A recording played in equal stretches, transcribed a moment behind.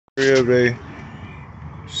Here they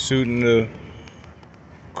shooting the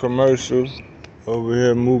commercial over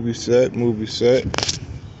here. Movie set. Let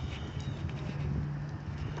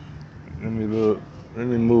me look. Let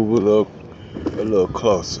me move a little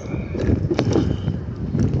closer.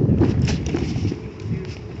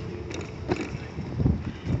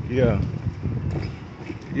 Yeah.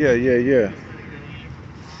 Yeah,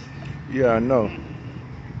 I know.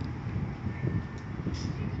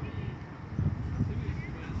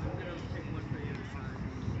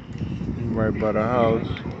 Right by the house.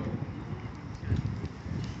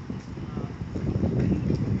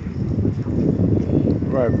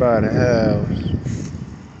 Right by the house.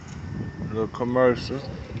 Little commercial.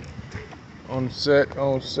 On set.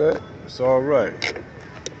 It's alright.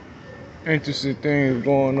 Interesting things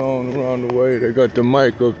going on around the way. They got the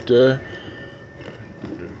mic up there.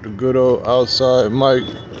 The good old outside mic.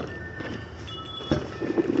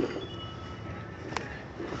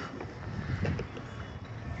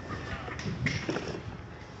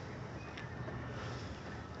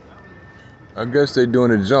 I guess they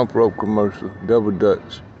doing a jump rope commercial. Double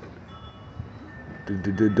Dutch.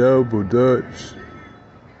 The double Dutch.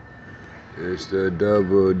 It's the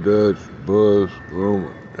double Dutch bus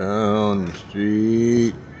going down the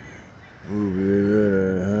street.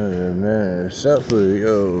 Moving man, suffer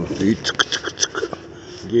your feet.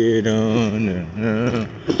 Get on the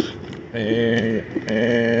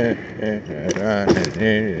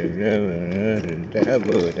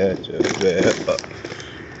double Dutch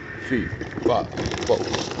feet. Pop,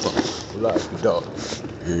 like a dog.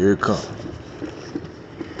 Here it comes.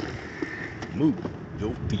 Move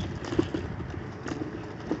your feet.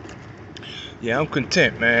 Yeah, I'm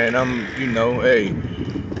content, man. Hey,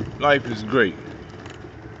 life is great.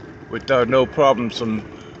 Without no problems from,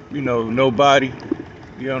 nobody.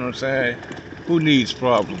 You know what I'm saying? Who needs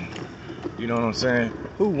problems? You know what I'm saying?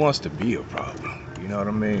 Who wants to be a problem? You know what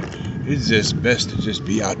I mean? It's just best to just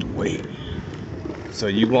be out the way. So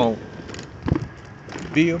you won't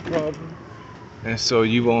be a problem. And so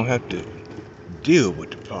you won't have to deal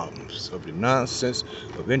with the problems of the nonsense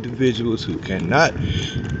of individuals who cannot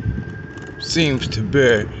seems to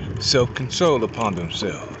bear self-control upon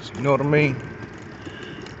themselves. You know what I mean?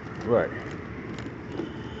 Right.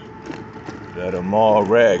 Let them all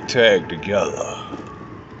ragtag together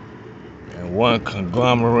in one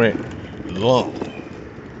conglomerate lump.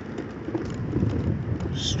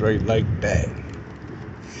 Straight like that.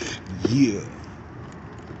 Yeah.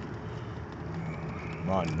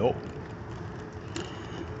 I know.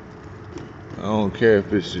 I don't care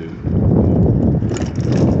if it's your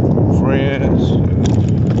friends,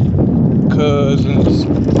 cousins,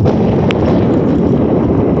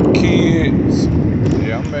 kids.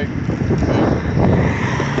 Yeah, I'm making.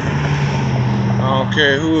 I don't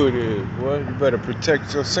care who it is, boy. You better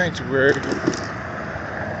protect your sanctuary.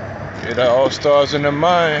 It all starts in the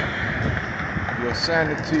mind. Your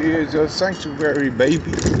sanity is your sanctuary,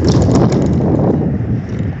 baby.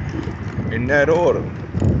 In that order.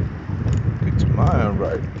 Get your mind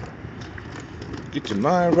right. Get your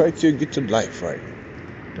mind right, you'll get your life right.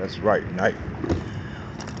 That's right, night.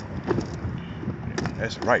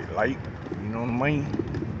 That's right, light. You know what I mean?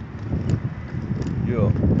 Yeah.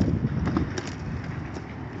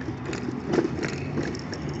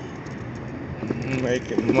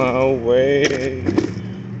 Making my way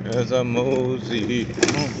as I mosey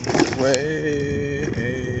on the way.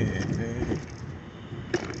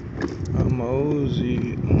 I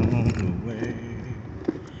mosey on the way.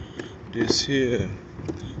 This here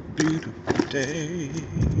beautiful day.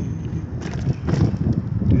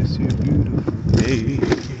 This here beautiful day.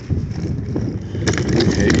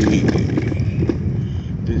 Hey,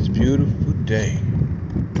 this beautiful day.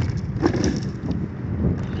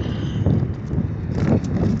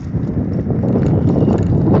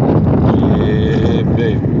 Yeah,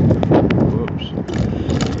 baby. Whoops.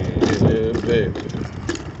 Yeah, baby.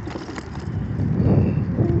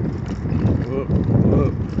 Whoop.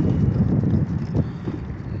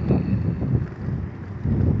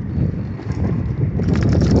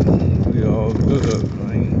 We all good,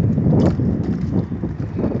 man.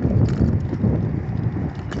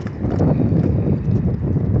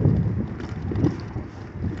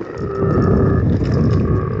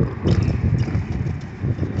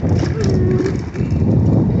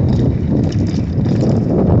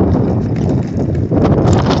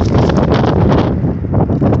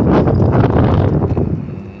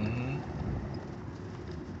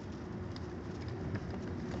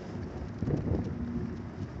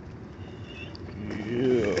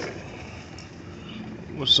 Yeah.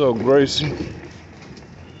 What's up, Gracie?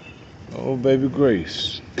 Oh, baby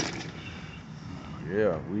Grace. Yeah,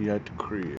 Yeah, we at the crib.